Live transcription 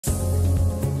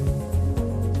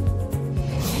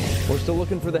We're still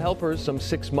looking for the helpers some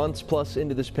 6 months plus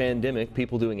into this pandemic,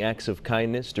 people doing acts of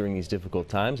kindness during these difficult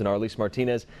times. And Arlise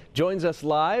Martinez joins us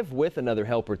live with another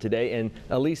helper today. And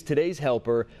Arlise, today's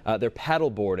helper, they're paddle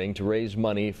boarding to raise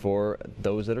money for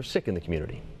those that are sick in the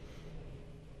community.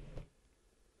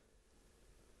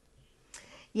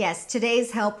 Yes,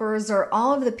 today's helpers are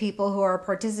all of the people who are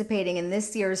participating in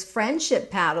this year's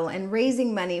Friendship Paddle and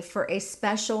raising money for a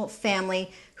special family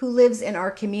who lives in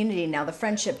our community. Now, the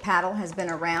Friendship Paddle has been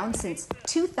around since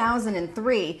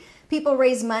 2003. People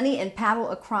raise money and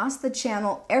paddle across the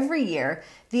channel every year.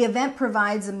 The event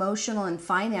provides emotional and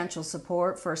financial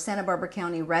support for Santa Barbara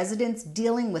County residents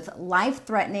dealing with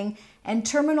life-threatening and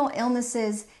terminal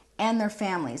illnesses and their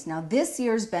families. Now, this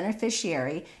year's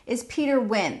beneficiary is Peter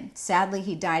Wynn. Sadly,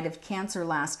 he died of cancer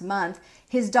last month.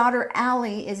 His daughter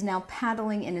Allie is now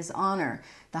paddling in his honor.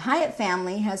 The Hyatt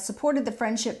family has supported the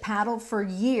Friendship Paddle for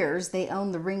years. They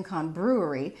own the Rincon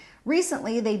Brewery.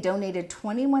 Recently, they donated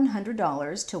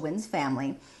 $2,100 to Wynn's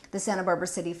family. The Santa Barbara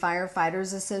City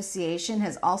Firefighters Association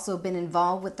has also been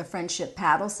involved with the Friendship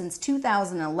Paddle since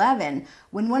 2011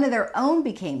 when one of their own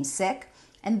became sick,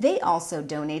 and they also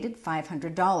donated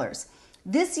 $500.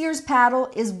 This year's paddle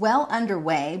is well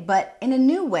underway, but in a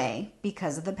new way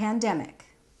because of the pandemic.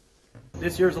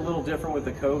 This year's a little different with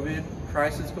the COVID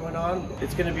crisis going on.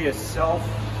 It's going to be a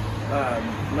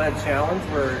self-led challenge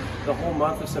where the whole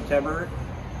month of September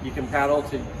you can paddle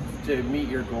to meet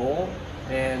your goal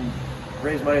and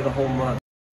raise money the whole month.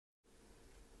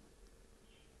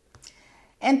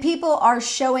 And people are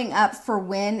showing up for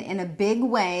Wynn in a big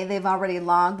way. They've already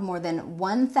logged more than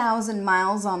 1,000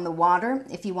 miles on the water.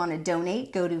 If you want to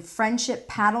donate, go to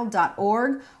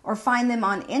friendshippaddle.org or find them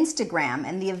on Instagram.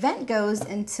 And the event goes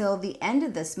until the end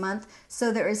of this month,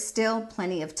 so there is still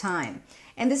plenty of time.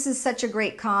 And this is such a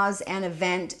great cause and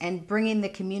event and bringing the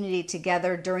community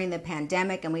together during the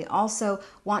pandemic. And we also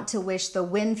want to wish the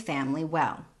Wynn family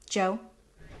well. Joe?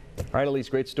 All right, Arlise,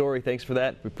 great story. Thanks for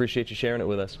that. We appreciate you sharing it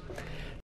with us.